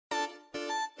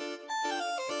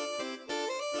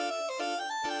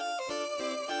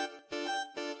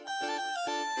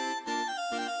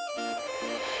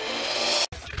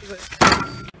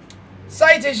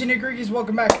Salutations NickiRickies,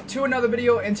 welcome back to another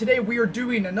video, and today we are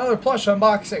doing another plush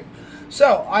unboxing.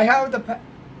 So, I have the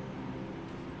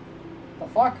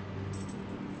fuck?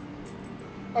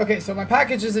 Okay, so my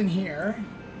package is in here.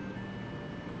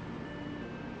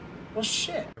 Well,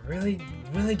 shit. I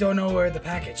really don't know where the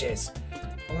package is.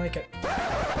 I like it.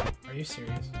 Are you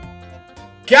serious?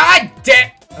 God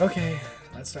damn! Okay,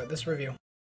 let's start this review.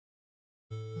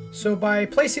 So by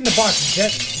placing the box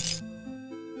gently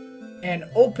and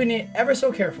open it ever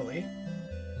so carefully.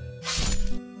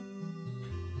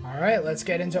 Alright, let's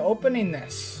get into opening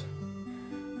this.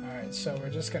 Alright, so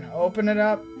we're just gonna open it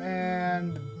up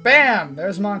and BAM!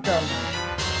 There's Montgomery.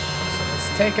 So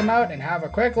let's take him out and have a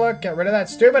quick look, get rid of that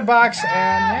stupid box, and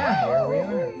yeah, here we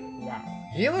are. Wow,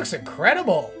 he looks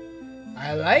incredible.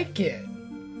 I like it.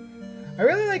 I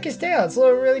really like his tail, it's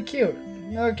really cute.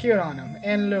 Really cute on him.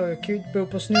 And a little cute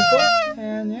boople snoople.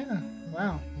 And yeah,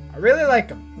 wow. I really like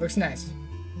him. Looks nice.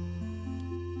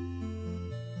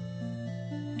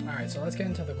 Alright, so let's get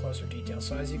into the closer details.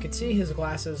 So as you can see, his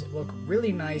glasses look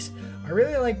really nice. I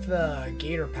really like the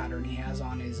gator pattern he has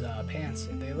on his pants.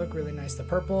 They look really nice. The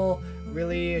purple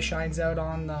really shines out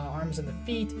on the arms and the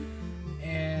feet.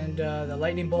 And the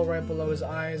lightning bolt right below his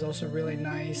eye is also really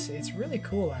nice. It's really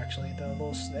cool, actually.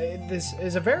 This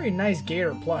is a very nice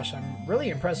gator plush. I'm really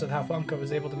impressed with how Funko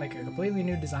was able to make a completely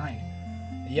new design.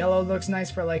 The yellow looks nice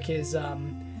for like his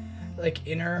like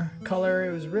inner color.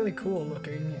 It was really cool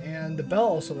looking, and the belt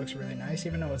also looks really nice,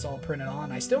 even though it's all printed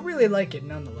on. I still really like it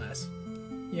nonetheless.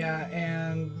 Yeah,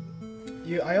 and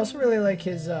I also really like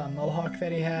his mohawk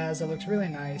that he has. It looks really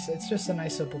nice. It's just a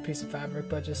nice simple piece of fabric,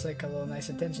 but just like a little nice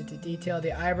attention to detail.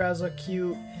 The eyebrows look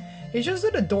cute. He's just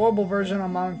an adorable version of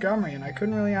Montgomery, and I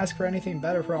couldn't really ask for anything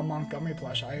better for a Montgomery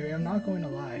plush. I am not going to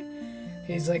lie.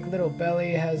 He's like little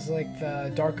belly, has like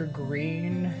the darker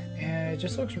green, and it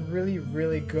just looks really,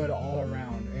 really good all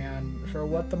around. And for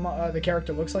what the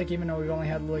character looks like, even though we've only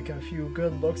had like a few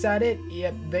good looks at it,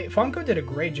 yeah, Funko did a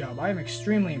great job. I am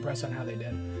extremely impressed on how they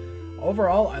did.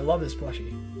 Overall, I love this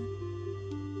plushie.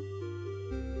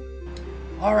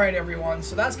 Alright everyone,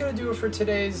 so that's going to do it for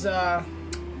today's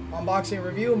unboxing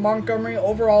review. Montgomery,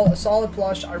 overall, a solid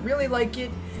plush. I really like it,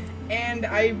 and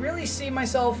I really see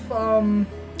myself,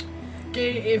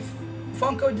 if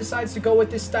Funko decides to go with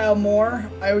this style more,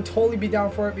 I would totally be down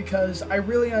for it because I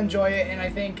really enjoy it, and I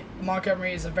think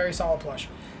Montgomery is a very solid plush.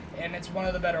 And it's one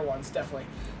of the better ones, definitely.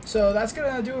 So that's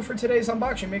going to do it for today's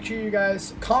unboxing. Make sure you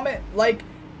guys comment, like,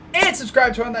 and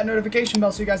subscribe to on that notification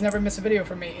bell so you guys never miss a video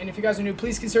from me. And if you guys are new,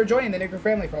 please consider joining the Nicker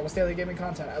family for almost daily gaming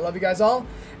content. I love you guys all,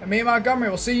 and me and Montgomery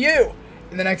will see you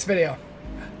in the next video.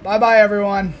 Bye-bye,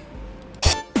 everyone.